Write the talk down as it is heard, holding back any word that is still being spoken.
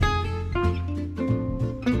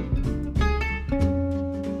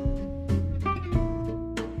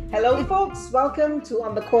Hello, folks. Welcome to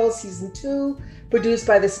On the Call Season 2, produced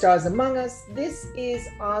by the Stars Among Us. This is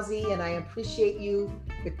Ozzy, and I appreciate you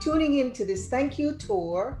for tuning into this thank you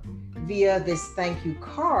tour via this thank you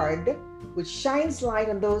card, which shines light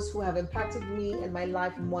on those who have impacted me and my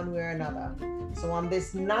life in one way or another. So on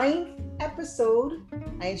this 9th episode,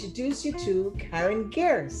 I introduce you to Karen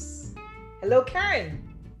Garris. Hello, Karen.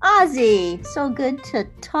 Ozzy, so good to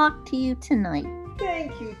talk to you tonight.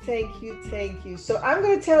 Thank you. So I'm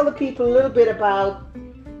going to tell the people a little bit about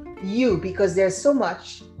you because there's so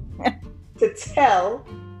much to tell.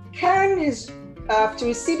 Karen is, after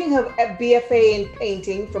receiving her BFA in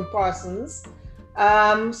painting from Parsons,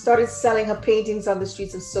 started selling her paintings on the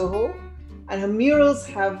streets of Soho, and her murals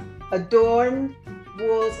have adorned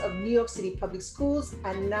walls of New York City public schools,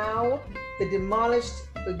 and now the demolished,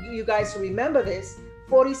 you guys who remember this,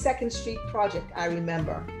 42nd Street project, I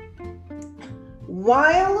remember.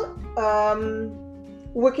 While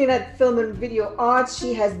working at Film and Video Arts,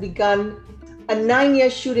 she has begun a 9-year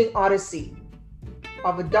shooting odyssey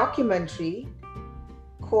of a documentary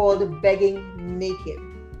called Begging Naked.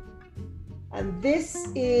 And this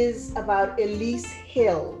is about Elise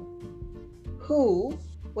Hill, who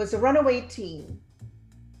was a runaway teen.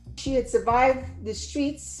 She had survived the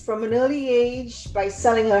streets from an early age by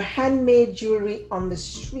selling her handmade jewelry on the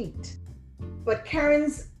street. But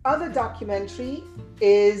Karen's other documentary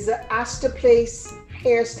is Astor Place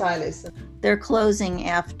Hairstylist. They're closing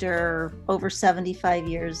after over 75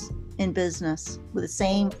 years in business with the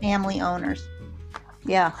same family owners.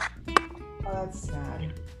 Yeah. Oh, that's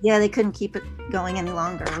sad. Yeah, they couldn't keep it going any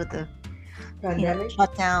longer with the pandemic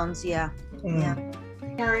shutdowns. Yeah. Yeah.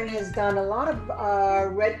 Karen has done a lot of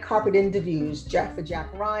red carpet interviews for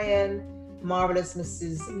Jack Ryan, Marvelous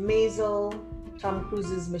Mrs. Maisel, Tom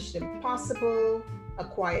Cruise's Mission Impossible, A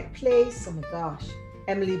Quiet Place, oh my gosh,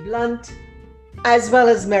 Emily Blunt, as well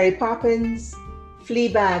as Mary Poppins,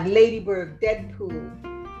 Fleabag, Ladybird, Deadpool.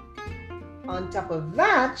 On top of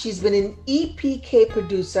that, she's been an EPK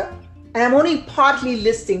producer, and I'm only partly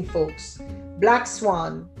listing, folks. Black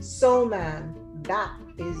Swan, Soul Man, that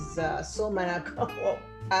is Soul Man. I'll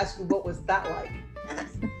ask you, what was that like?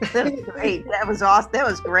 That was great. That was awesome. That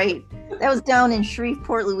was great. That was down in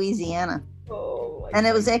Shreveport, Louisiana. Oh, and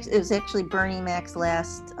it was actually Bernie Mac's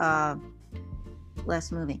last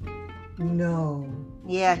movie. No.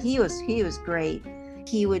 Yeah, he was great.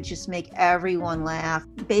 He would just make everyone laugh.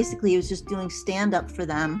 Basically, he was just doing stand up for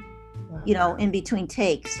them, wow. In between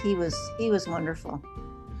takes. He was wonderful.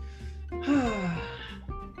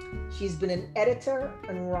 She's been an editor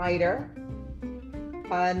and writer,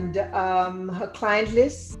 and her client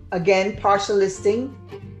list, again, partial listing: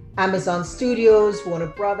 Amazon Studios, Warner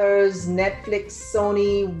Brothers, Netflix,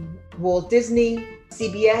 Sony, Walt Disney,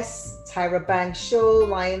 CBS, Tyra Banks Show,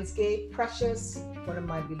 Lionsgate, Precious, one of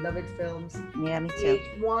my beloved films. Yeah, me too.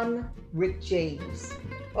 VH1, Rick James.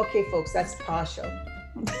 Okay, folks, that's partial.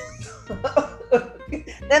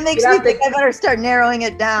 That makes me think I better start narrowing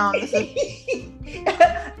it down.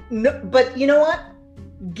 No, but you know what?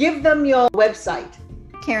 Give them your website.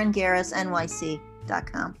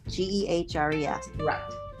 KarenGarrisNYC.com. GEHRES.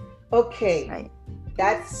 Right. Okay. Right.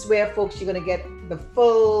 That's where, folks, you're gonna get the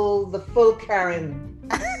full Karen.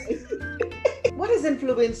 What has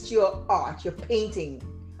influenced your art, your painting,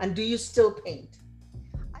 and do you still paint?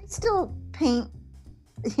 I still paint.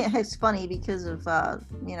 Yeah, it's funny because of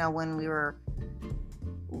when we were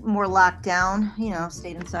more locked down,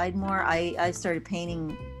 stayed inside more. I started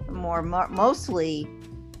painting more mostly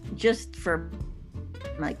just for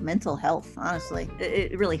like mental health. Honestly,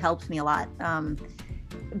 it really helps me a lot.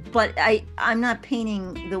 But I'm not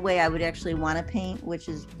painting the way I would actually want to paint, which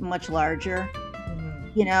is much larger,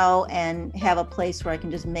 and have a place where I can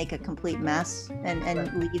just make a complete mess and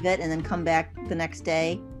right. leave it and then come back the next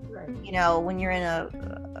day. Right. When you're in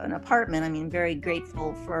an apartment, I'm very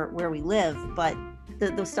grateful for where we live, but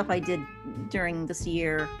the stuff I did during this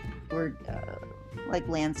year were like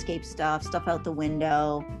landscape stuff out the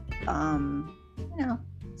window,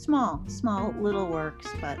 small little works,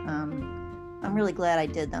 but I'm really glad I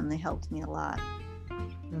did them. They helped me a lot.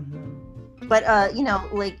 Mm-hmm. But I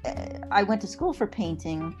went to school for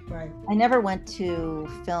painting. Right. I never went to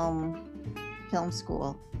film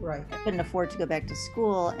school. Right. I couldn't afford to go back to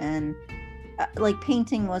school, and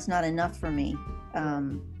painting was not enough for me.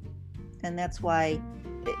 And that's why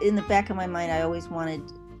in the back of my mind, I always wanted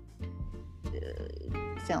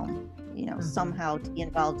film, mm-hmm. somehow to be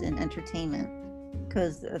involved in entertainment,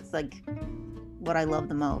 because it's like what I love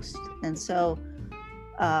the most. And so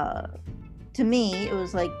to me, it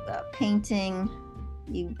was like painting.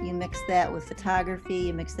 You mix that with photography,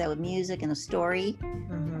 you mix that with music and a story,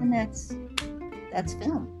 mm-hmm. and that's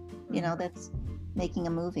film. You know, that's making a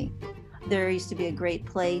movie. There used to be a great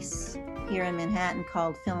place here in Manhattan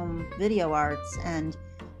called Film Video Arts, and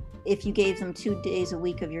if you gave them 2 days a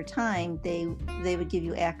week of your time, they would give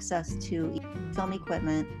you access to film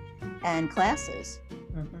equipment and classes.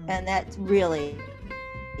 And that really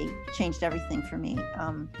changed everything for me.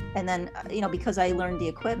 And then, you know, because I learned the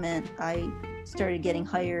equipment, I started getting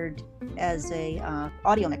hired as a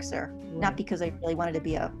audio mixer, not because I really wanted to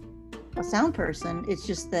be a sound person. It's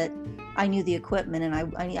just that I knew the equipment and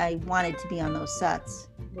I wanted to be on those sets.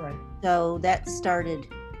 Right. So that started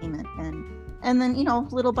and then, you know,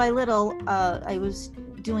 little by little, I was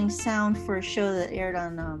doing sound for a show that aired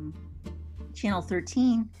on Channel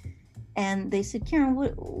 13, and they said, Karen,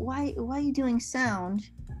 why are you doing sound?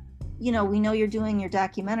 You know, we know you're doing your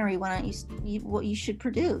documentary. Why don't you should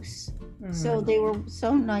produce? So they were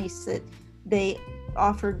so nice that they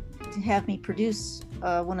offered to have me produce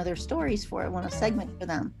one of their stories for it, a segment for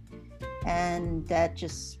them. And that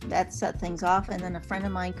set things off. And then a friend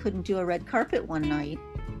of mine couldn't do a red carpet one night.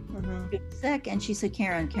 She was sick, and she said,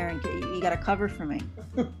 Karen, you got a cover for me.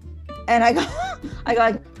 And I go,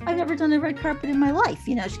 I've never done a red carpet in my life.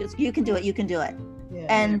 You know, she goes, you can do it. Yeah,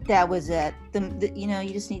 and that was it. You know,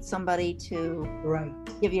 you just need somebody to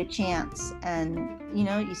give you a chance. And, you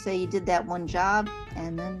know, you say you did that one job,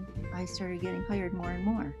 and then I started getting hired more and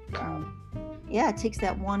more. Yeah, it takes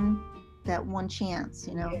that one chance,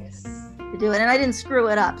 you know, to do it. And I didn't screw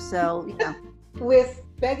it up. So, you know. With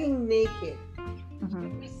Begging Naked, we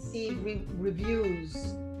received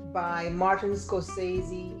reviews by Martin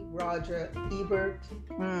Scorsese, Roger Ebert,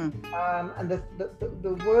 and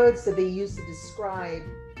the words that they used to describe,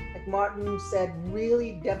 like Martin said,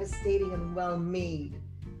 really devastating and well made.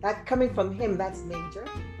 That coming from him, that's major.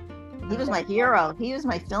 He was my hero. He was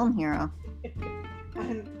my film hero.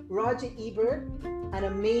 And Roger Ebert, an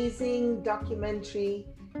amazing documentary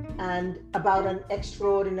and about an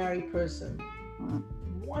extraordinary person.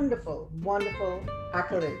 Wonderful, wonderful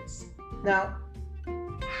accolades. Now,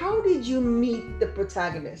 how did you meet the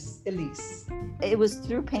protagonist, Elise? It was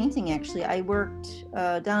through painting, actually. I worked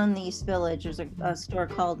down in the East Village. There's a store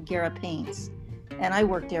called Guerra Paints, and I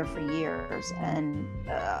worked there for years. And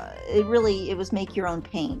it was make your own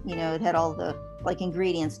paint. You know, it had all the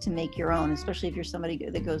ingredients to make your own, especially if you're somebody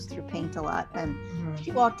that goes through paint a lot. And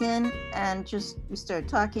she walked in, and we started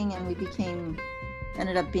talking, and we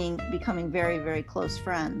ended up becoming very, very close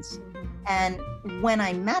friends. And when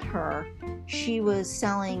I met her, she was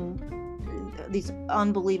selling these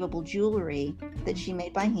unbelievable jewelry that she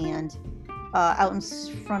made by hand out in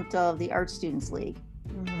front of the Art Students League.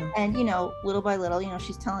 And, you know, little by little, you know,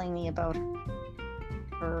 she's telling me about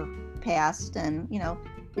her past, and, you know,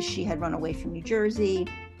 she had run away from New Jersey.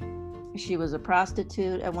 She was a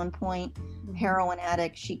prostitute at one point, heroin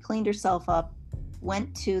addict. She cleaned herself up,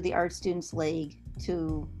 went to the Art Students League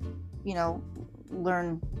to, you know,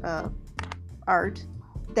 learn art.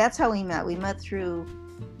 That's how we met. We met through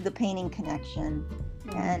the painting connection.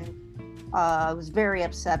 And I was very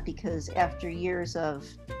upset because after years of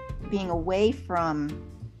being away from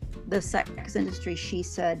the sex industry, she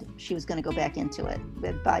said she was going to go back into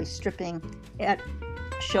it by stripping at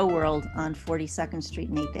Show World on 42nd Street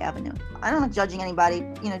and 8th Avenue. I'm not judging anybody,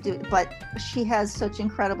 you know, but she has such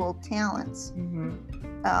incredible talents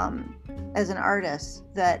as an artist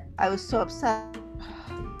that I was so upset.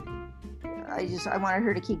 I wanted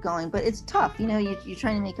her to keep going, but it's tough, you know. You're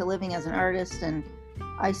trying to make a living as an artist, and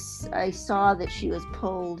I saw that she was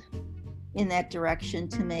pulled in that direction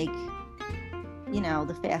to make, you know,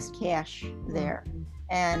 the fast cash there,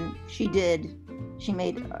 and she did. She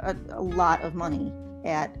made a lot of money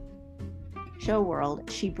at Show World.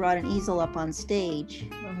 She brought an easel up on stage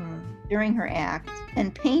during her act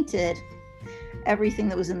and painted everything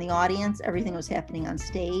that was in the audience, everything that was happening on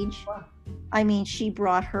stage. Wow. I mean, she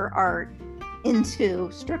brought her art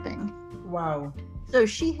into stripping. Wow. So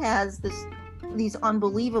she has these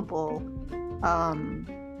unbelievable,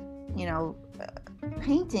 you know,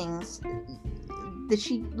 paintings that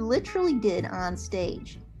she literally did on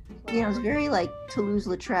stage. You know, it's very like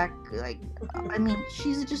Toulouse-Lautrec. Like, I mean,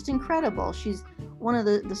 she's just incredible. She's one of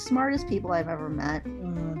the smartest people I've ever met.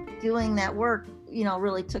 Doing that work, you know,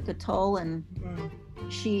 really took a toll, and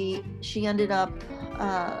she ended up,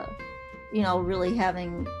 you know, really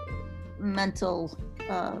having mental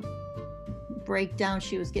breakdown.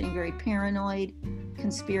 She was getting very paranoid,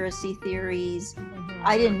 conspiracy theories.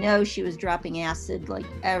 I didn't know she was dropping acid like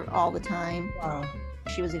all the time. Wow.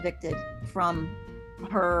 She was evicted from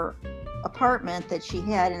her apartment that she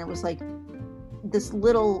had, and it was like this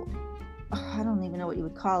little, I don't even know what you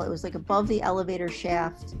would call it. It was like above the elevator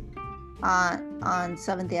shaft, on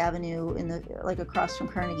 7th Avenue in the like across from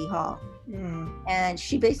Carnegie Hall. Mm. And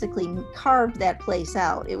she basically carved that place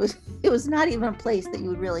out. It was not even a place that you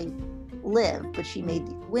would really live, but she made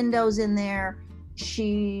the windows in there.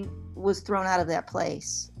 She was thrown out of that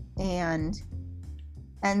place and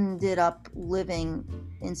ended up living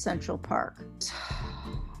in Central Park.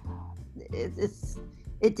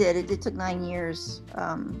 It took 9 years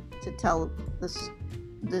to tell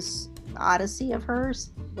this odyssey of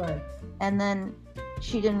hers. Right. And then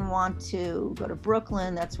she didn't want to go to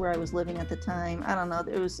Brooklyn. That's where I was living at the time. I don't know.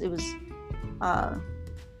 It was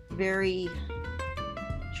very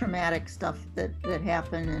traumatic stuff that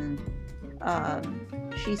happened, and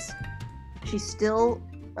she still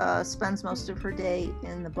spends most of her day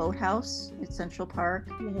in the boathouse at Central Park.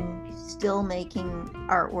 Mm-hmm. She's still making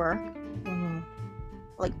artwork, Mm-hmm.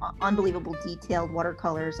 like unbelievable detailed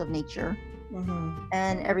watercolors of nature. Mm-hmm.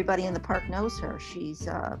 And everybody in the park knows her. She's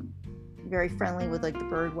very friendly with like the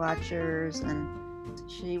bird watchers, and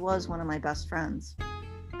she was one of my best friends.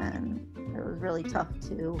 And it was really tough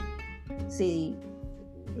to see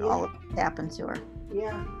all of it happen to her.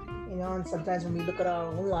 Yeah. You know, and sometimes when we look at our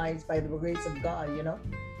own lives by the grace of God, you know.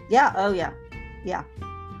 Yeah. Oh yeah. Yeah.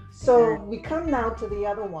 So we come now to the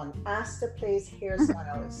other one, Astor Place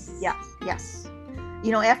Hairstylist. Yes.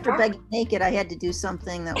 You know, after Begging Naked, I had to do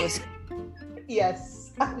something that was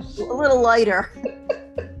Yes. a little lighter.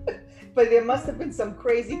 But there must have been some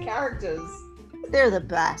crazy characters. They're the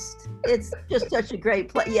best. It's just such a great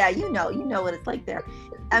place. Yeah, you know what it's like there.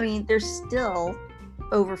 I mean, there's still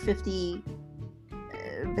over 50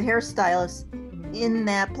 hairstylists in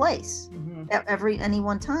that place at any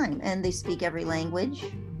one time, and they speak every language.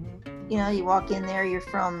 You know, you walk in there, you're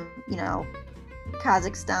from, you know,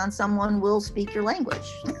 Kazakhstan, someone will speak your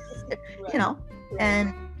language. Right. You know,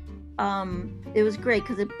 and it was great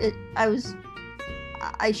because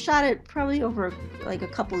I shot it probably over like a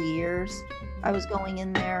couple years. I was going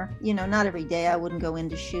in there, you know, not every day. I wouldn't go in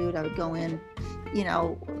to shoot. I would go in, you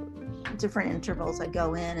know, different intervals. I'd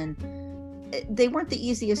go in, and they weren't the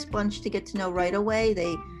easiest bunch to get to know right away.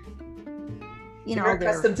 They, you know, they're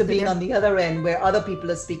accustomed to being on the other end where other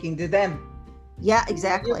people are speaking to them. Yeah,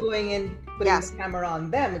 exactly. You're going in, putting the camera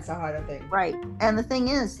on them. It's a harder thing. Right. And the thing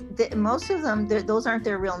is, most of them, those aren't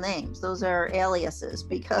their real names. Those are aliases,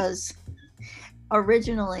 because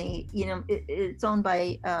originally, you know, it's owned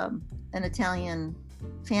by an Italian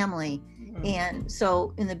family. Mm-hmm. And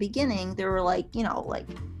so in the beginning, they were like, you know, like,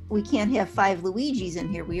 we can't have 5 Luigis in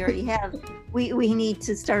here. We already have, we need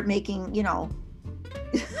to start making, you know,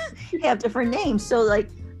 have different names. So like,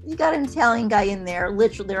 you got an Italian guy in there,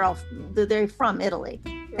 literally they're from Italy.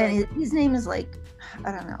 Right. And his name is like,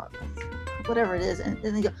 I don't know, whatever it is. And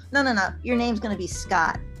then they go, no, your name's going to be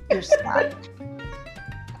Scott. You're Scott.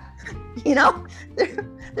 You know,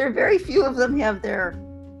 there are very few of them have their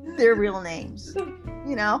real names,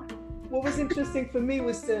 you know. What was interesting for me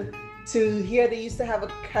was to hear they used to have a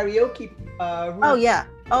karaoke room. Oh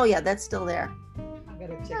yeah, that's still there.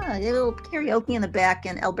 Yeah, a little karaoke in the back,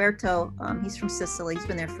 and Alberto, he's from Sicily. He's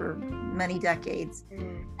been there for many decades,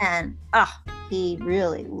 and he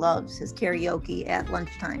really loves his karaoke at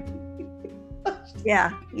lunchtime.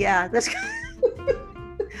 Yeah, that's.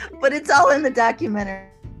 But it's all in the documentary.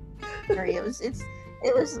 It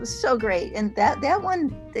was so great, and that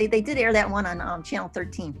one they did air that one on Channel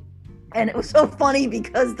 13, and it was so funny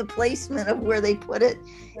because the placement of where they put it,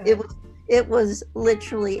 it was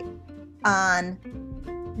literally on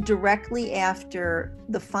directly after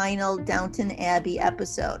the final Downton Abbey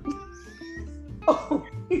episode. Oh,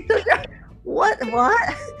 what?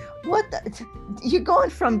 You're going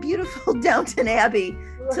from beautiful Downton Abbey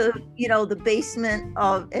to, you know, the basement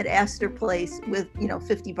at Astor Place with, you know,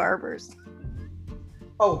 50 barbers.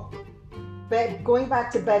 Oh, going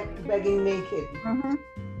back to Begging Naked.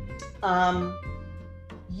 Mm-hmm.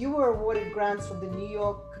 You were awarded grants from the New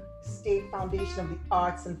York State Foundation of the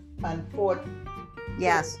Arts and Ford.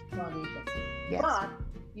 Yes. Foundation. Yes. But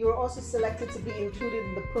you were also selected to be included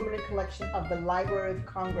in the permanent collection of the Library of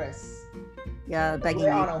Congress. Yeah, Begging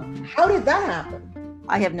Naked. How did that happen?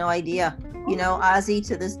 I have no idea. You know, Ozzy,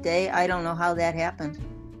 to this day, I don't know how that happened.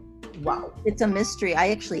 Wow. It's a mystery. I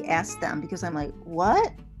actually asked them because I'm like,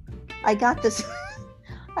 what? I got this.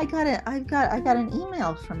 I got an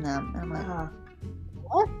email from them. And I'm like,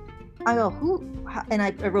 what? I go, who? And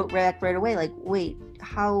I wrote back right away, like, wait,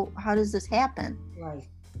 how does this happen? Right.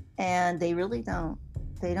 And they really don't.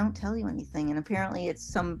 They don't tell you anything. And apparently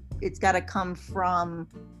it's got to come from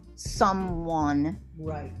someone.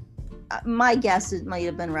 Right. My guess it might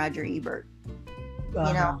have been Roger Ebert.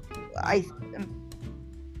 You know,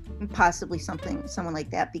 possibly someone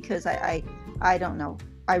like that, because I don't know.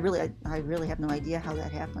 I really have no idea how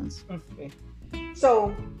that happens. Okay.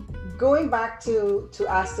 So going back to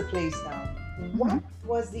Ask the Place now, what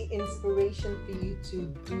was the inspiration for you to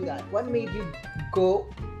do that? What made you go,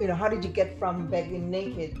 how did you get from begging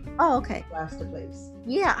naked Oh, okay. to Ask the Place?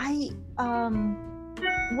 Yeah,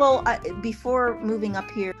 before moving up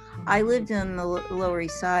here, I lived in the Lower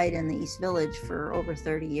East Side in the East Village for over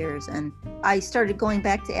 30 years, and I started going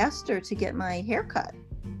back to Astor to get my hair cut.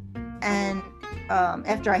 And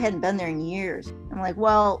after I hadn't been there in years, I'm like,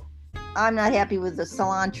 well, I'm not happy with the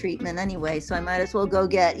salon treatment anyway, so I might as well go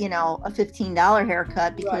get, a $15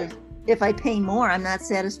 haircut, because if I pay more, I'm not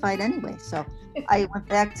satisfied anyway. So I went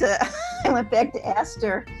back to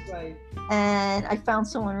Astor, Right. and I found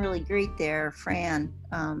someone really great there, Fran.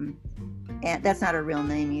 And that's not her real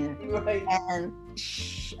name either. Right. And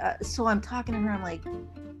so I'm talking to her. I'm like,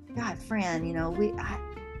 God, Fran,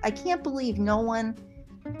 I can't believe no one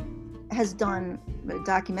has done a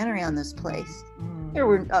documentary on this place. There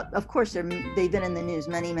were, of course, they've been in the news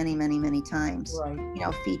many, many, many, many times. Right.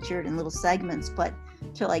 Featured in little segments, but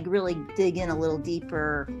to like really dig in a little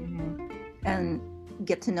deeper and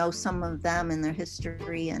get to know some of them and their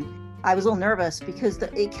history. And I was a little nervous because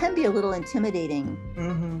it can be a little intimidating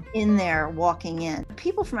in there walking in.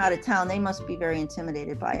 People from out of town, they must be very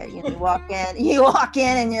intimidated by it. You walk in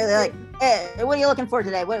and you're like, hey, what are you looking for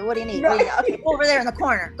today? What do you need? Right. Okay, over there in the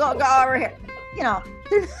corner. Go over here.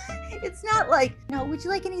 It's not like, no, would you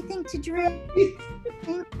like anything to drink?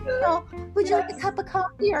 No, would you like a cup of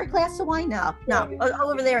coffee or a glass of wine? No,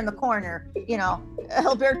 over there in the corner,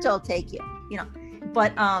 Alberto will take you,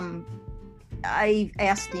 But I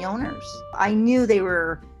asked the owners. I knew they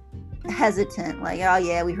were hesitant, like, oh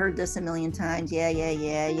yeah, we heard this a million times.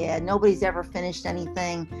 Yeah. Nobody's ever finished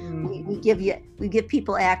anything. We give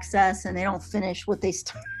people access and they don't finish what they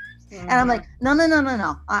start. And I'm like, no.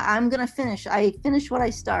 I'm gonna finish. I finish what I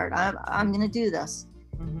start. I'm gonna do this.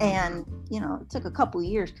 And it took a couple of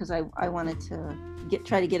years because I wanted to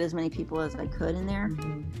try to get as many people as I could in there.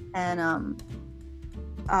 And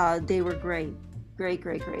they were great.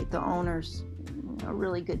 The owners,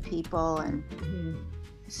 really good people, and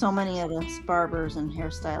so many of us barbers and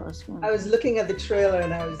hairstylists. I was looking at the trailer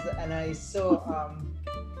and I saw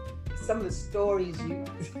some of the stories you.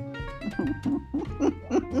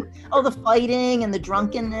 Oh, the fighting and the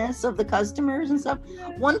drunkenness of the customers and stuff.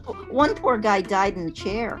 One poor guy died in the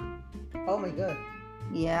chair. Oh my God.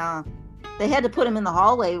 Yeah, they had to put him in the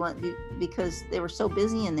hallway because they were so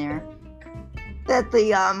busy in there that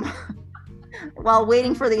while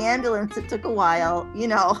waiting for the ambulance, it took a while.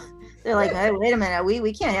 They're like, hey, wait a minute,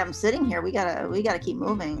 we can't have him sitting here. We gotta keep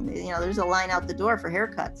moving. There's a line out the door for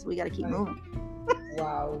haircuts. We gotta keep moving.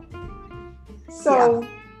 Wow. So,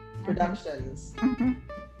 productions.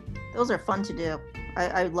 Those are fun to do.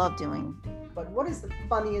 I love doing. But what is the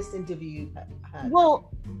funniest interview you've had?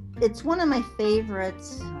 Well, it's one of my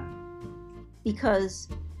favorites because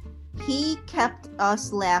he kept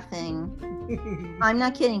us laughing. I'm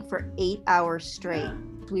not kidding, for 8 hours straight.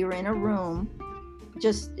 We were in a room,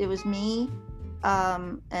 it was me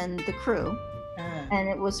and the crew, and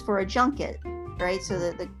it was for a junket. Right, so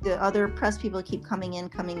the other press people keep coming in.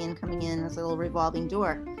 It's a little revolving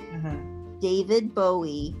door. David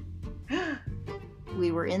Bowie,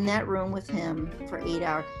 we were in that room with him for 8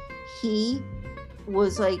 hours. He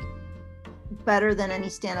was like better than any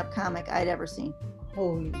stand-up comic I'd ever seen.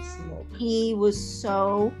 Holy smoke! He was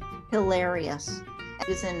so hilarious.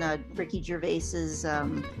 He was in Ricky Gervais's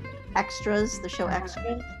Extras, the show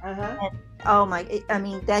Extras. And, oh my! I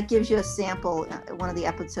mean, that gives you a sample. One of the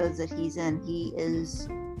episodes that he's in, he's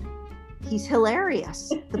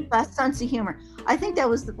hilarious. The best sense of humor. I think that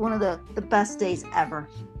was one of the best days ever.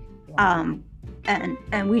 Wow.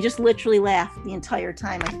 And we just literally laughed the entire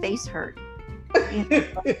time. My face hurt. And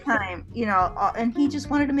he just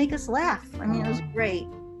wanted to make us laugh. I mean, it was great.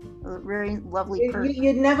 A very lovely person.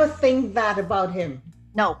 You'd never think that about him.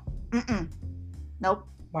 No. Nope.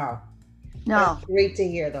 Wow. No. That's great to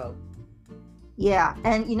hear, though. Yeah,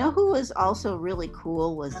 and who was also really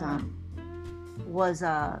cool was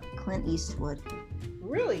Clint Eastwood.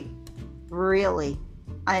 Really? Really.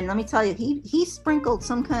 And let me tell you, he sprinkled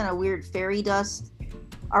some kind of weird fairy dust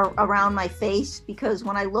around my face, because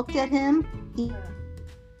when I looked at him, he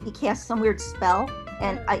cast some weird spell,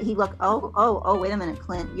 and he looked, oh, wait a minute,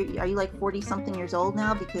 Clint, are you like 40 something years old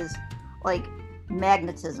now? Because like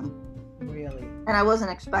magnetism. Really? And I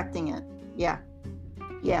wasn't expecting it. Yeah.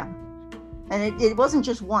 And it wasn't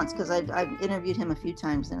just once, because I've interviewed him a few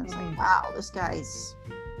times, and it's like, wow, this guy's,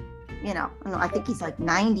 I think he's like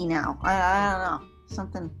 90 now. I don't know,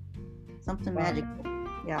 something magical.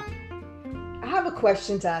 Yeah. I have a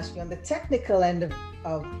question to ask you on the technical end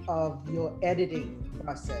of your editing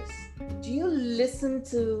process. Do you listen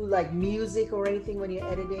to like music or anything when you're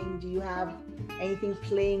editing? Do you have anything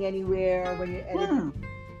playing anywhere when you're editing?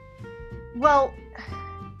 Well,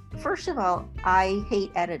 first of all, I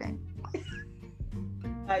hate editing.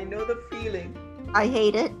 I know the feeling. I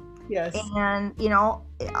hate it. Yes. And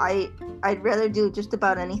I'd rather do just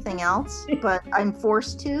about anything else, but I'm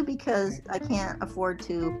forced to because I can't afford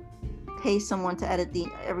to pay someone to edit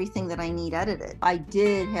everything that I need edited. I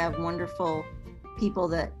did have wonderful people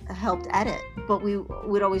that helped edit, but we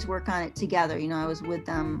would always work on it together. I was with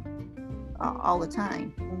them all the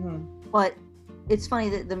time. Mm-hmm. But it's funny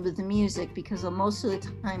that with the music, because most of the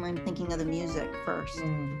time I'm thinking of the music first,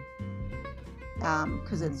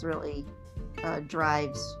 because it's really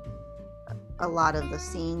drives a lot of the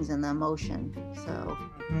scenes and the emotion. So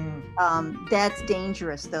that's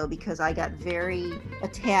dangerous though, because I got very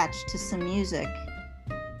attached to some music.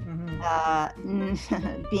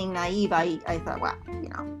 Being naive, I thought, well,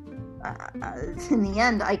 in the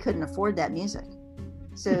end, I couldn't afford that music.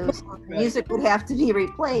 So the music would have to be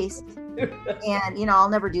replaced. And, I'll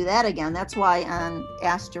never do that again. That's why on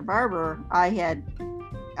Astor Barber, I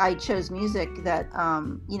chose music that,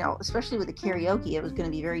 especially with the karaoke, it was going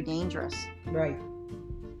to be very dangerous. Right.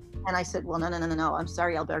 And I said, well, no. I'm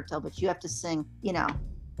sorry, Alberto, but you have to sing,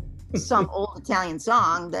 some old Italian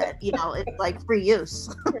song that, it's like free use.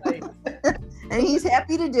 Right. And he's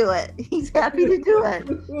happy to do it.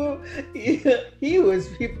 He was,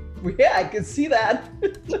 I could see that.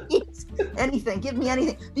 Anything, give me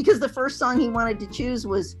anything. Because the first song he wanted to choose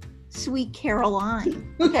was Sweet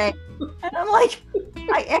Caroline. Okay. And I'm like,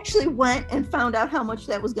 I actually went and found out how much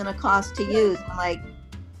that was going to cost to use. I'm like,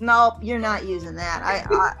 nope, you're not using that. I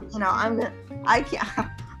can't.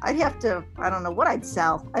 I'd have to, I don't know what I'd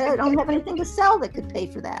sell. I don't have anything to sell that could pay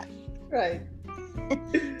for that. Right.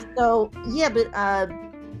 So, yeah, but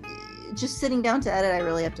just sitting down to edit, I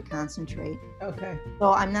really have to concentrate. Okay.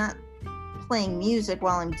 So I'm not playing music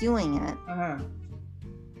while I'm doing it,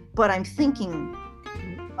 but I'm thinking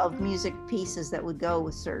of music pieces that would go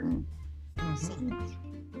with certain scenes.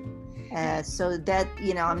 So that,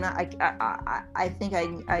 I'm not, I think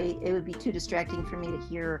it would be too distracting for me to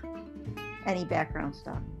hear any background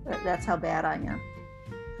stuff. That's how bad I am.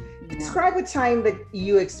 Describe a time that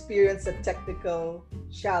you experienced a technical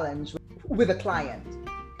challenge with a client.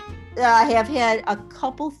 I have had a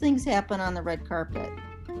couple things happen on the red carpet.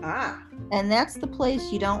 And that's the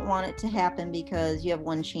place you don't want it to happen because you have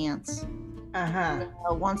one chance.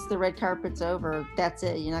 Once the red carpet's over, that's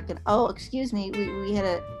it. You're not gonna. Oh, excuse me. We had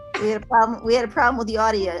a problem. We had a problem with the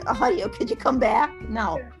audio. Could you come back?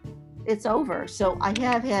 No, it's over. So I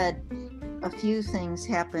have had a few things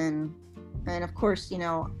happen, and of course,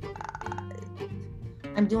 I'm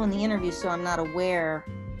doing the interview, so I'm not aware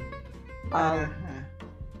of,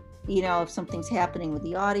 if something's happening with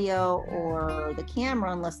the audio or the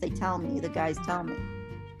camera unless the guys tell me.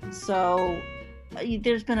 So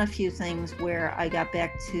there's been a few things where I got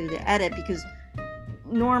back to the edit because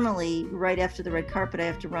normally right after the red carpet, I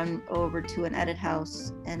have to run over to an edit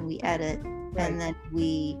house and we edit, and then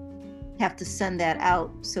we have to send that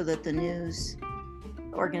out so that the news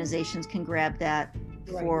organizations can grab that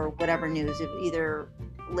for whatever news, either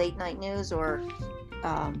late night news or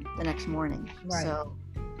the next morning. So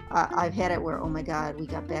I've had it where, oh my God, we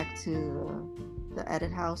got back to the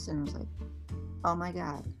edit house and it was like, oh my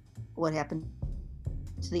God, what happened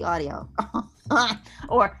to the audio?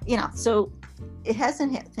 Or, so it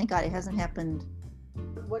hasn't, thank God it hasn't happened.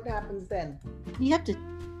 What happens then? You have to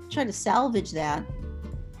try to salvage that.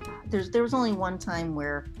 There was only one time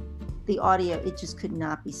where the audio, it just could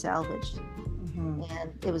not be salvaged.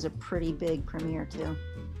 And it was a pretty big premiere too.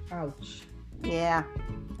 Ouch. Yeah.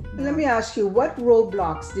 Let me ask you, what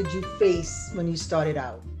roadblocks did you face when you started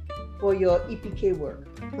out for your EPK work?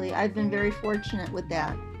 I've been very fortunate with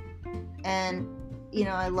that. And,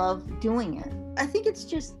 I love doing it. I think it's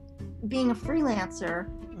just being a freelancer,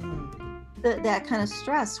 that kind of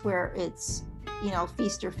stress where it's,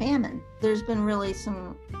 feast or famine. There's been really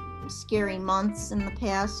some scary months in the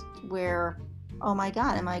past where, oh my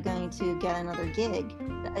God, am I going to get another gig?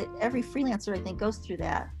 Every freelancer, I think, goes through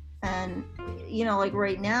that. And, like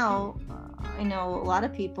right now, I know a lot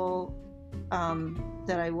of people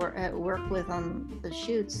that I work with on the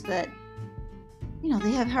shoots that,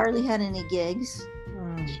 they have hardly had any gigs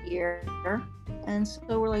this year. And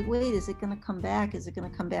so we're like, wait, is it going to come back? Is it going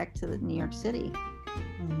to come back to New York City?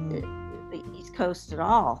 The East Coast at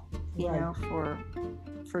all,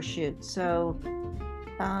 for shoots. So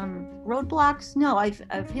roadblocks, no,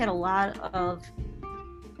 I've had a lot of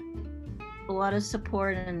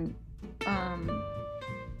support and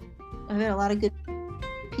I've had a lot of good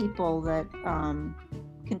people that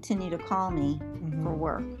continue to call me for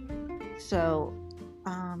work. So,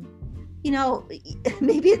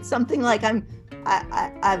 maybe it's something like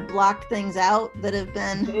I've blocked things out that have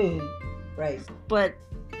been right. But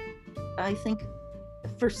I think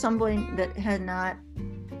for somebody that had not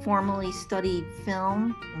formally studied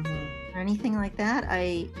film or anything like that,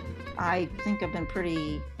 I think I've been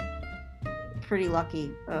pretty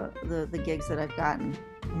lucky, the gigs that I've gotten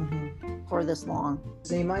for this long.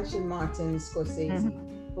 So you mentioned Martin Scorsese,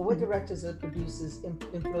 but what directors or producers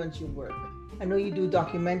influence your work? I know you do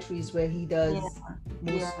documentaries where he does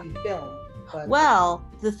mostly film. But... Well,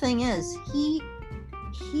 the thing is,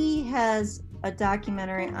 he has a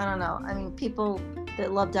documentary. I don't know. I mean, people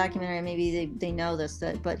that love documentary, maybe they know this,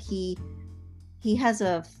 but he has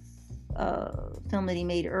a film that he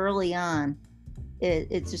made early on.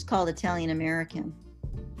 It's just called Italian American,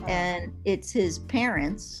 and it's his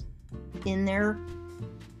parents in their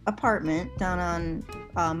apartment down on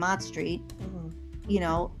Mott Street,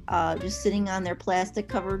 just sitting on their plastic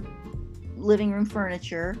covered living room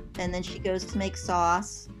furniture, and then she goes to make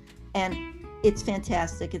sauce, and it's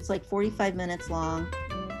fantastic. It's like 45 minutes long,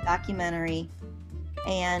 documentary,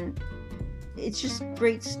 and it's just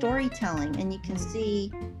great storytelling. And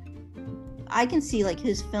I can see like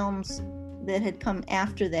his films that had come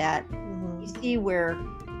after that. You see where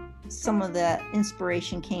some of that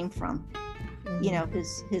inspiration came from.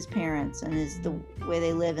 His parents and the way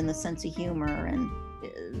they live and the sense of humor and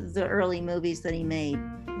the early movies that he made.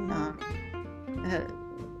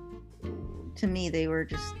 To me, they were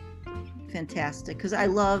just fantastic because I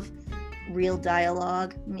love real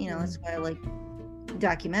dialogue. That's why I like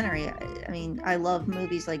documentary. I mean, I love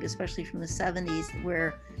movies like, especially from the 70s,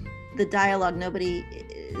 where the dialogue,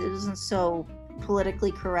 it wasn't so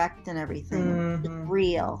politically correct and everything. It was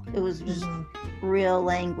real. It was just real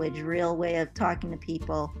language, real way of talking to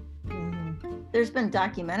people. There's been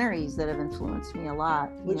documentaries that have influenced me a lot.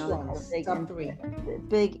 Which ones? Top three.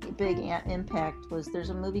 Big impact was, there's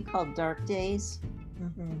a movie called Dark Days,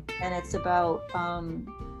 and it's about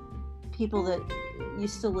people that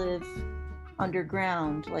used to live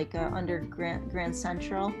underground, like under Grand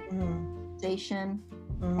Central Station,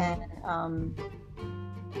 and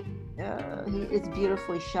it's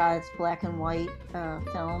beautifully shot. It's black and white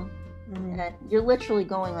film, and you're literally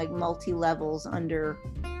going like multi-levels under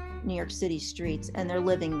New York City streets, and they're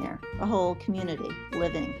living there, a whole community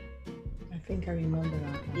living. I think I remember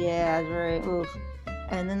that one. Yeah, it's very oof.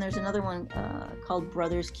 And then there's another one called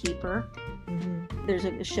Brothers Keeper. There's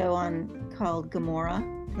a show called Gomorrah.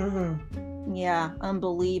 Yeah,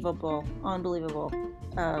 unbelievable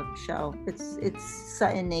show. It's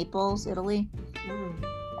set in Naples, Italy,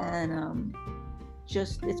 and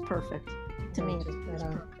it's perfect. To me, it's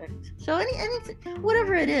perfect. So anything,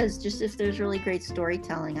 whatever it is, just if there's really great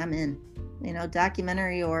storytelling, I'm in.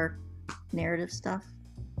 Documentary or narrative stuff.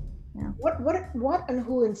 Yeah. What and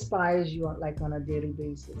who inspires you on a daily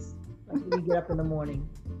basis? Like when you get up in the morning.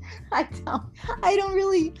 I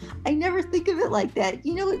never think of it like that.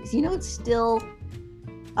 It still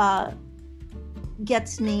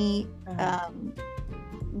gets me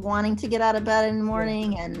wanting to get out of bed in the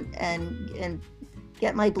morning and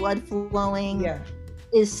get my blood flowing.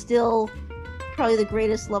 Is still probably the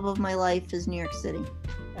greatest love of my life is New York City.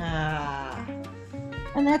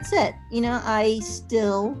 And that's it. I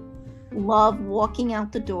still love walking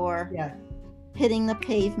out the door, hitting the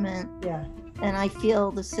pavement, and I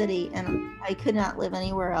feel the city, and I could not live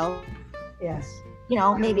anywhere else.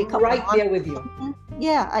 Maybe a couple right there with you.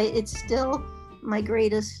 It's still my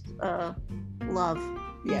greatest love.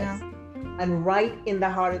 And right in the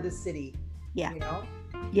heart of the city. And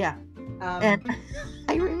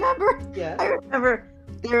I remember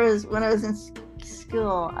there was, when I was in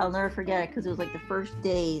school, I'll never forget it because it was like the first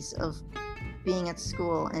days of being at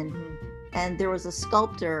school, and there was a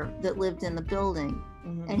sculptor that lived in the building,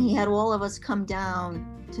 and he had all of us come down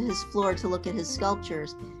to his floor to look at his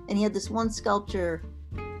sculptures, and he had this one sculpture.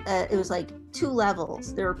 It was like 2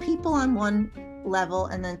 levels. There were people on one level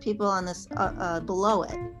and then people on this below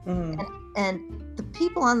it, and the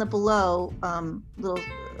people on the below little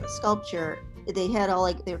sculpture, they had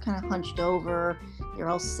they were kind of hunched over, they were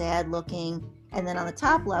all sad looking, and then on the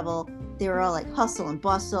top level they were all like hustle and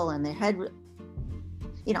bustle, and their head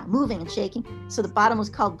moving and shaking. So the bottom was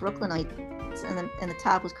called Brooklynites, and the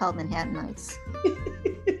top was called Manhattanites.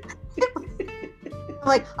 I'm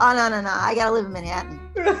like, oh no, I gotta live in Manhattan.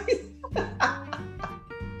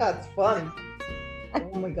 That's funny.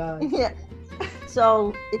 Oh my God.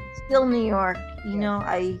 So it's still New York.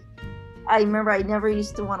 I I remember I never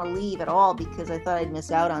used to want to leave at all because I thought I'd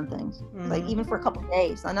miss out on things. Like even for a couple of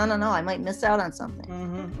days. No, I might miss out on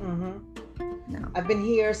something. No. I've been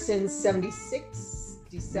here since 76,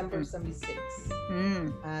 December 76.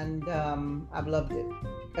 And I've loved it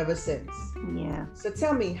ever since. Yeah. So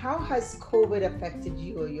tell me, how has COVID affected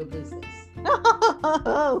you or your business?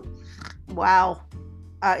 Wow.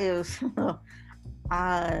 It was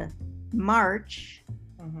March.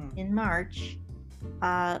 In March,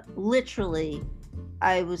 literally,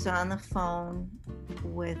 I was on the phone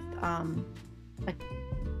with a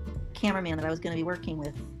cameraman that I was going to be working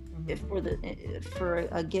with for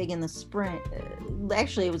a gig in the spring.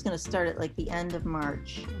 Actually, it was going to start at like the end of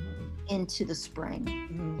March into the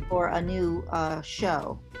spring for a new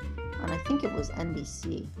show, and I think it was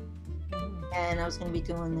NBC. And I was going to be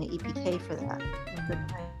doing the EPK for that.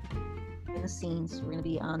 In the scenes, we're going to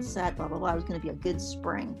be on set, blah blah blah. It was going to be a good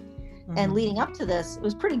spring. And leading up to this, it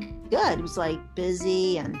was pretty good. It was like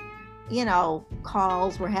busy, and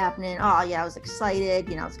calls were happening. Oh yeah, I was excited.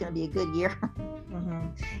 It's going to be a good year.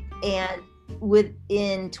 And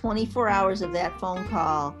within 24 hours of that phone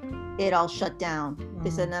call, it all shut down. They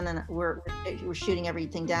said, no, we're shooting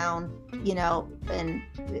everything down. And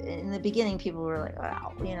in the beginning, people were like,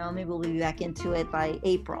 wow, maybe we'll be back into it by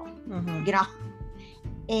April.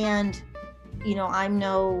 And I'm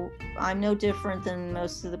no different than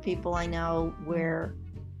most of the people I know, where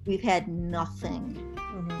we've had nothing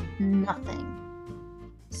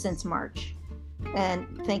since March. And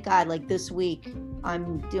thank God, like this week,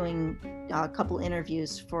 I'm doing a couple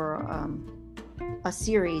interviews for a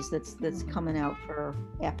series that's coming out for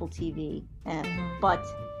Apple TV. But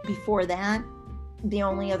before that, the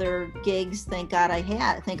only other gigs, thank God I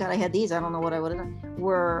had these, I don't know what I would have done,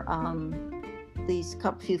 were these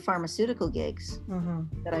few pharmaceutical gigs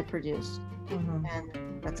that I produced.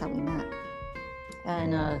 And that's how we met.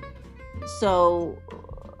 And so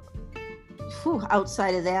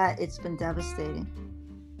outside of that, it's been devastating.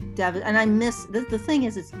 And I miss, the thing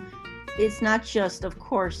is, it's not just, of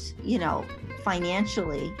course,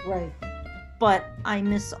 financially, right, but I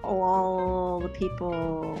miss all the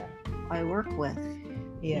people I work with.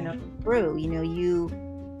 Through,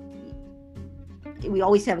 we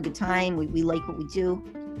always have a good time. We like what we do.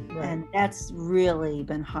 Right. And that's really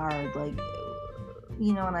been hard. Like,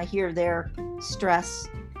 and I hear their stress,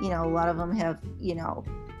 a lot of them have,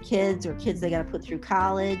 kids they got to put through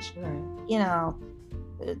college. Right.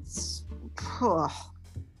 It's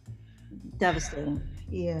devastating.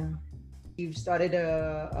 Yeah. You've started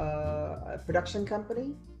a production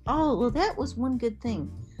company? Oh, well, that was one good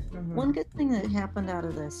thing. One good thing that happened out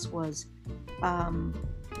of this was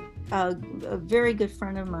a very good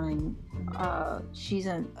friend of mine. She's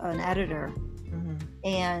an editor.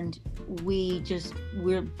 And we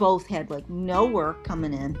both had like no work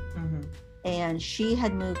coming in. And she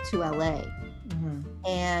had moved to LA.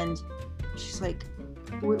 And she's like,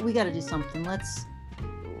 we got to do something.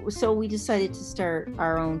 So we decided to start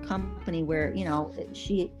our own company where,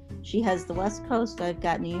 she has the West Coast, I've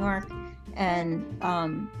got New York, and,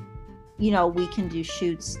 we can do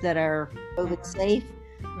shoots that are COVID safe,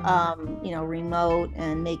 remote,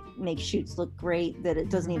 and make shoots look great, that it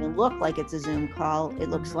doesn't even look like it's a Zoom call. It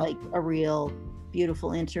looks like a real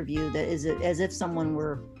beautiful interview that is as if someone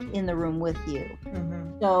were in the room with you.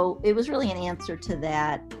 So it was really an answer to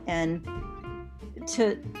that, and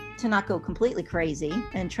to not go completely crazy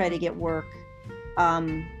and try to get work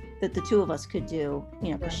that the two of us could do,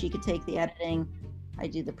 because she could take the editing, I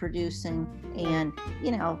do the producing, and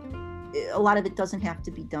a lot of it doesn't have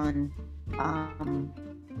to be done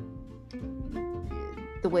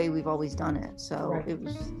the way we've always done it. So right. It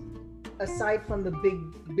was. Aside from the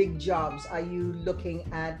big jobs, are you looking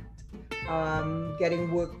at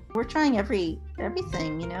getting work? We're trying everything,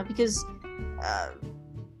 because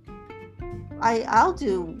I'll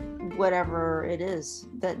do whatever it is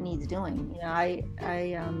that needs doing.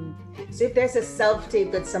 So if there's a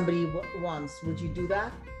self-tape that somebody wants, would you do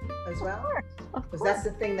that as well? Of course. Because that's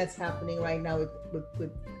the thing that's happening right now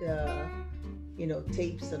with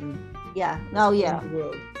tapes and yeah. The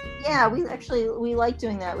world. Yeah, we like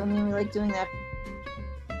doing that. I mean, we like doing that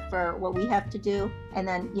for what we have to do. And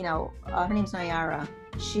then, her name's Nayara.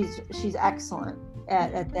 She's excellent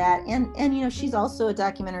at that. And she's also a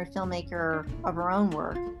documentary filmmaker of her own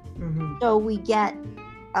work. So we get,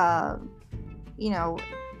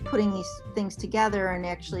 putting these things together and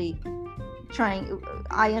actually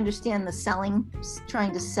I understand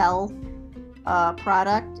trying to sell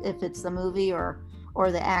product, if it's the movie or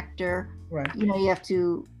the actor, right. You have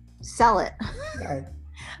to sell it. Right.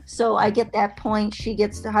 So I get that point. She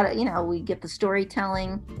gets to we get the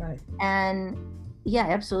storytelling, right. And Yeah,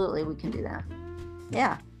 absolutely. We can do that.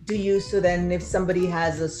 Yeah. Do you, so then if somebody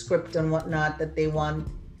has a script and whatnot that they want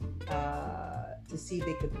to see if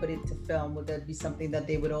they could put it to film, would that be something that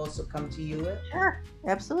they would also come to you with? Sure.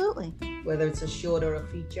 Absolutely. Whether it's a short or a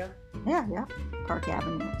feature? Yeah. Yeah. Park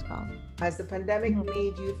Avenue, it's called. Has the pandemic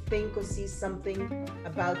made you think or see something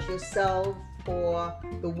about yourself or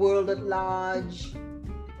the world at large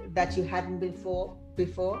that you hadn't before?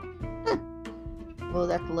 Well,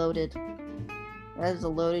 that's loaded. That is a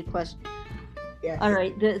loaded question. Yes. All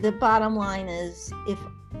right. The bottom line is,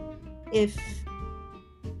 if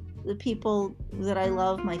the people that I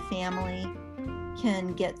love, my family,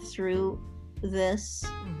 can get through this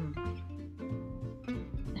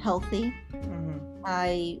healthy,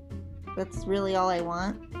 that's really all I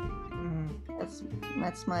want.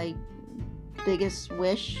 That's my biggest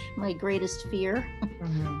wish, my greatest fear.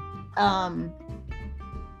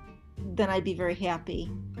 Then I'd be very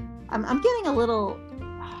happy. I'm getting a little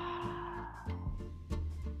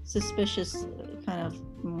suspicious, kind of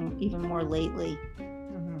even more lately.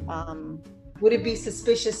 Would it be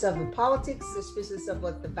suspicious of the politics, suspicious of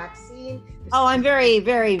what the vaccine? Oh, I'm very,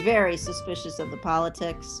 very, very suspicious of the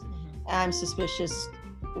politics. I'm suspicious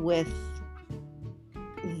with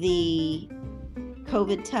the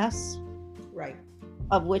COVID tests, right?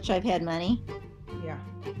 Of which I've had many. Yeah.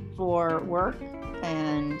 For work,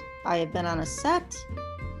 and I have been on a set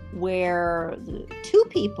where 2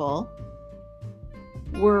 people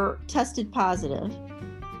were tested positive.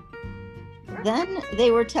 Then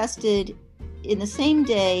they were tested in the same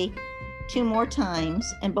day 2 more times,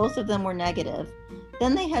 and both of them were negative.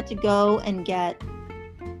 Then they had to go and get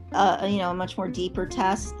a much more deeper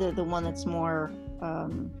test, the one that's more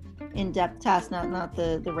in-depth test, not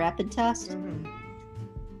the rapid test.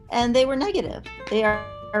 And they were negative. They are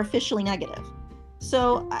officially negative.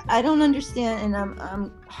 So I don't understand, and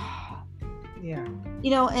I'm yeah.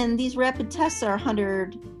 And these rapid tests are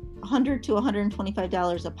 $100 to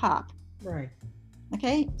 $125 a pop. Right.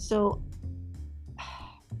 Okay, so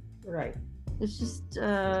right. It's just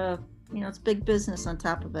it's big business on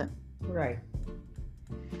top of it. Right.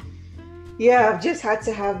 Yeah, I've just had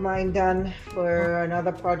to have mine done for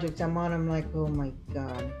another project I'm on. I'm like, oh my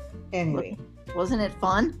God. Anyway. Wasn't it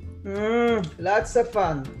fun? Lots of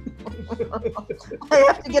fun. I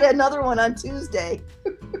have to get another one on Tuesday.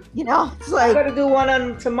 It's like I gotta do one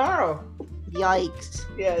on tomorrow. Yikes.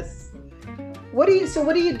 Yes. What do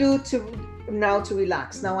you do to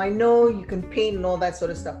relax? Now I know you can paint and all that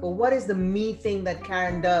sort of stuff, but what is the me thing that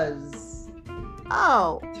Karen does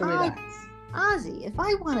to relax? Ozzy, if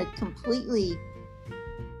I want to completely,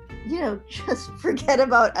 just forget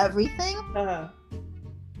about everything,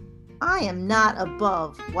 I am not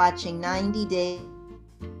above watching 90 Day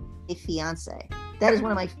Fiance. That is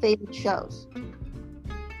one of my favorite shows.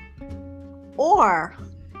 Or,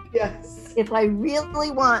 yes, if I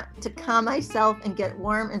really want to calm myself and get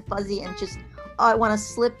warm and fuzzy and just, I want to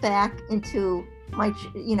slip back into my,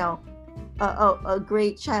 a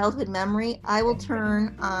great childhood memory, I will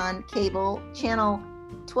turn on cable channel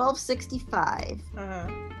 1265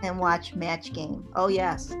 and watch Match Game. Oh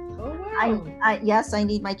yes. Oh wow. I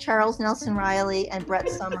need my Charles Nelson Riley and Brett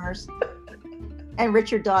Summers and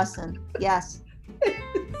Richard Dawson. Yes. You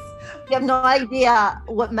have no idea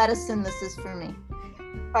what medicine this is for me.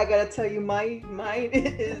 I gotta tell you, mine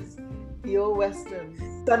is the old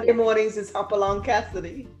westerns. Sunday mornings is Hopalong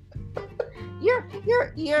Cassidy. You're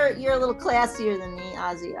a little classier than me,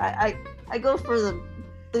 Ozzy. I go for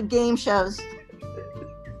the game shows.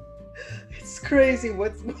 It's crazy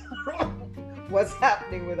what's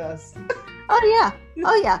happening with us. Oh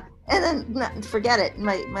yeah. And then forget it.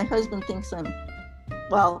 My husband thinks I'm.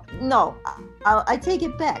 Well, no, I take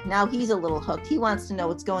it back. Now he's a little hooked. He wants to know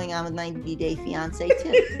what's going on with 90 Day Fiance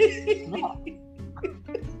too.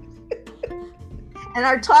 And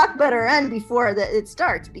our talk better end before it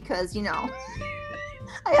starts because,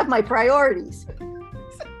 I have my priorities.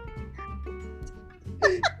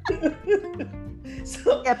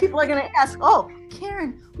 So yeah, people are going to ask, "Oh,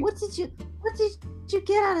 Karen, what did you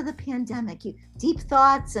get out of the pandemic? You deep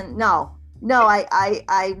thoughts?" And no,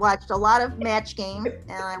 I watched a lot of Match Game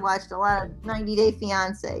and I watched a lot of 90 Day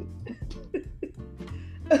Fiance.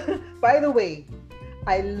 By the way,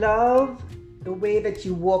 I love the way that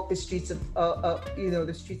you walk the streets of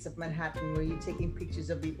the streets of Manhattan, where you're taking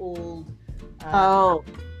pictures of the old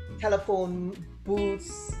telephone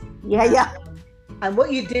booths. Yeah. And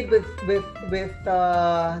what you did with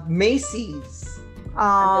Macy's.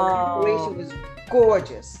 Oh, the decoration was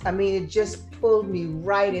gorgeous. I mean, it just pulled me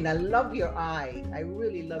right in. I love your eye. I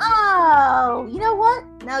really love it. Oh, you know what?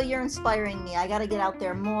 Now you're inspiring me. I got to get out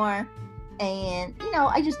there more And,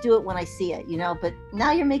 I just do it when I see it, but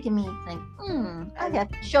now you're making me think, I have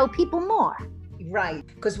to show people more. Right.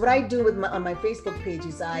 Because what I do on my Facebook page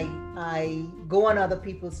is I go on other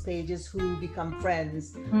people's pages who become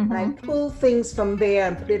friends, and I pull things from there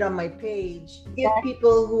and put it on my page. Give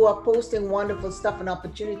people who are posting wonderful stuff an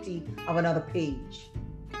opportunity of another page.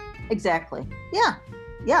 Exactly. Yeah.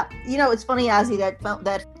 Yeah. It's funny, Ozzy, that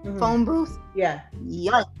phone booth. Yeah.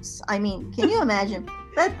 Yikes. I mean, can you imagine?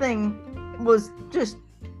 That thing was just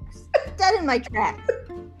dead in my tracks.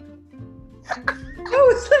 I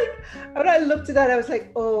was like, when I looked at that, I was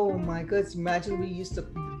like, oh my goodness, imagine we used to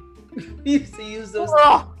use those.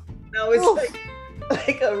 Now it's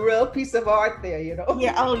like a real piece of art there,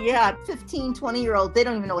 Yeah, oh yeah, 15, 20-year-old, they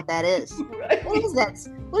don't even know what that is. Right. What is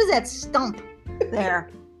that stump there?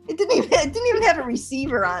 It didn't even have a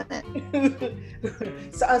receiver on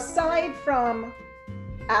it. So aside from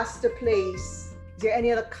Astor Place, is there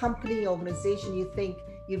any other company, organization you think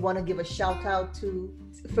you'd want to give a shout out to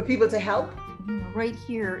for people to help? Right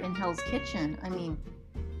here in Hell's Kitchen. I mean,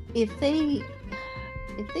 if they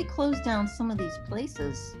close down some of these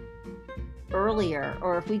places earlier,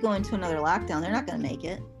 or if we go into another lockdown, they're not going to make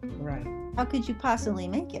it. Right. How could you possibly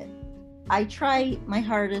make it? I try my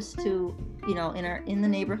hardest to, in the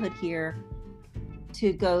neighborhood here,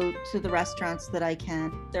 to go to the restaurants that I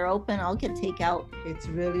can. They're open. I'll get takeout. It's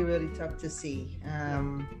really, really tough to see.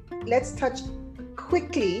 Let's touch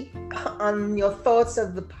quickly on your thoughts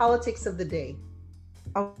of the politics of the day.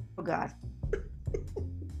 Oh God.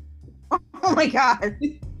 Oh my God.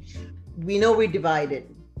 We know we're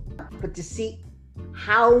divided, but to see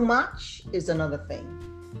how much is another thing.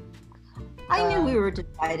 I knew we were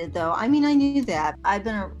divided, though. I mean, I knew that. I've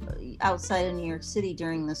been outside of New York City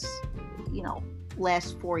during this,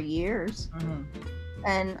 last 4 years.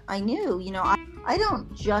 And I knew, I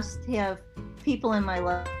don't just have people in my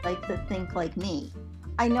life that think like me.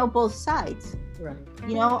 I know both sides. Right.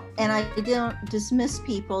 And I don't dismiss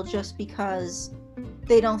people just because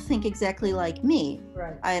they don't think exactly like me.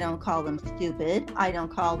 Right. I don't call them stupid. I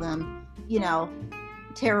don't call them,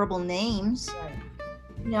 terrible names. Right.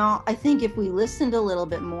 I think if we listened a little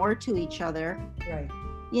bit more to each other, right.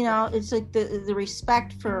 It's like the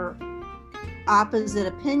respect for opposite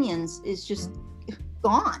opinions is just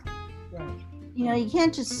gone. Right. You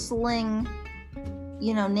can't just sling,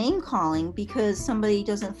 name calling because somebody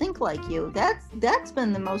doesn't think like you. That's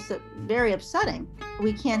been the most very upsetting.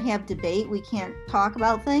 We can't have debate. We can't talk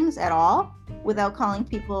about things at all without calling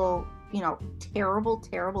people, terrible,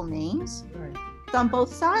 terrible names. Right. On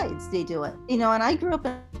both sides they do it, and I grew up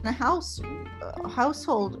in a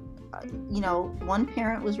household, one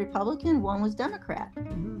parent was Republican, one was Democrat.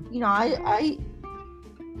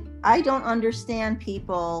 I don't understand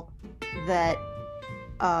people that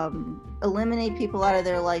eliminate people out of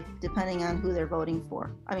their life depending on who they're voting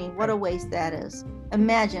for. I mean, what a waste that is.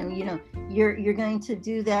 Imagine, you're going to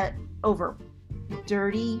do that over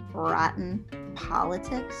dirty, rotten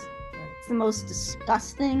politics. It's the most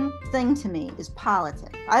disgusting thing to me is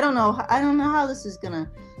politics. I don't know how this is gonna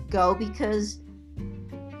go because,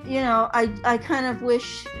 I kind of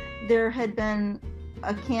wish there had been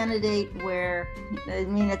a candidate where,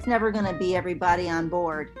 it's never gonna be everybody on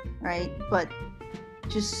board, right? But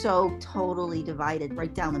just so totally divided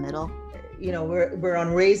right down the middle. We're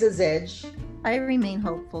on razor's edge. I remain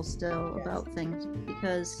hopeful still about things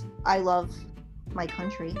because I love my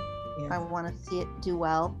country. Yes. I want to see it do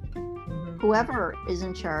well. Whoever is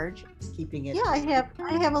in charge, just keeping it. Yeah,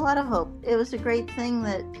 I have a lot of hope. It was a great thing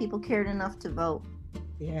that people cared enough to vote.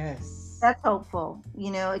 Yes. That's hopeful.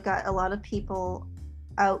 It got a lot of people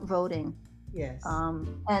out voting. Yes. And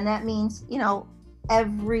that means,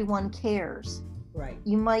 everyone cares. Right.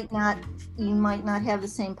 You might not have the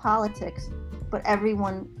same politics, but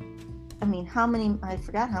everyone, I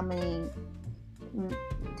forgot how many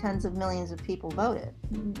tens of millions of people voted.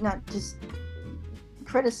 Not just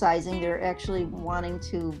criticizing, they're actually wanting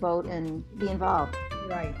to vote and be involved.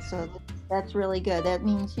 Right. So that's really good. That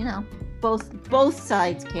means, both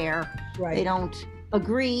sides care. Right. They don't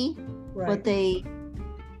agree, right. But they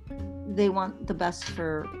want the best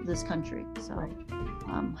for this country. So right.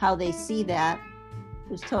 How they see that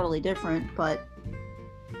is totally different, but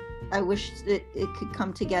I wish that it could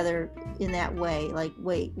come together in that way. Like,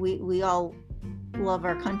 wait, we all love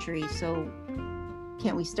our country, so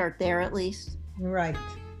can't we start there at least? Right.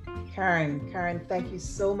 Karen, thank you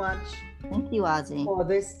so much. Thank you, Ozzy. For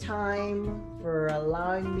this time, for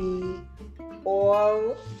allowing me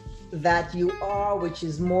all that you are, which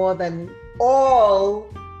is more than all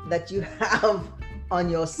that you have on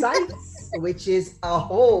your sites, which is a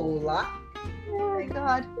whole lot. Oh,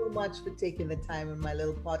 God. So much for taking the time in my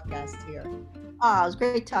little podcast here. Oh, it was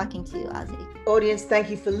great talking to you, Ozzy. Audience, thank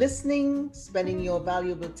you for listening, spending your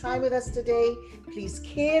valuable time with us today. Please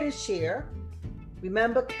care to share.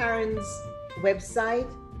 Remember Karen's website,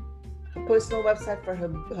 her personal website for her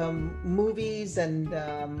movies and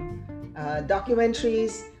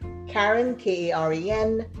documentaries. Karen,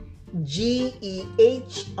 Karen,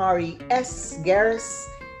 Gehres, Garris.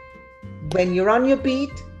 When you're on your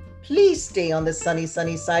beat, please stay on the sunny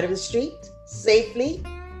side of the street safely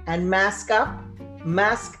and mask up,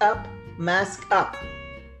 mask up, mask up.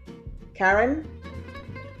 Karen,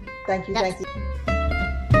 thank you, Yes. thank you.